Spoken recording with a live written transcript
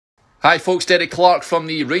Hi folks, Derek Clark from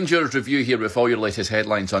the Rangers Review here with all your latest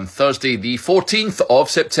headlines on Thursday the 14th of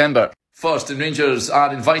September. First, the Rangers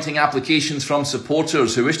are inviting applications from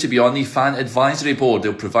supporters who wish to be on the Fan Advisory Board.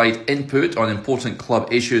 They'll provide input on important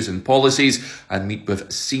club issues and policies and meet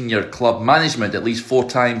with senior club management at least 4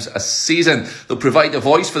 times a season. They'll provide a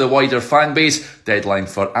voice for the wider fan base. Deadline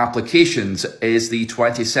for applications is the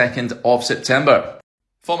 22nd of September.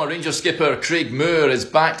 Former Rangers skipper Craig Moore has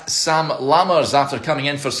backed Sam Lammers after coming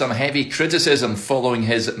in for some heavy criticism following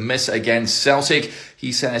his miss against Celtic.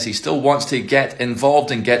 He says he still wants to get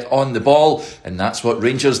involved and get on the ball, and that's what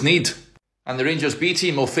Rangers need. And the Rangers B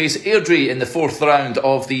team will face Airdrie in the 4th round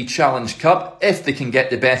of the Challenge Cup if they can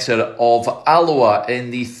get the better of Alloa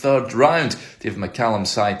in the 3rd round. David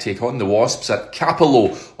McCallum's side take on the Wasps at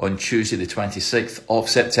Capello on Tuesday the 26th of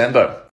September.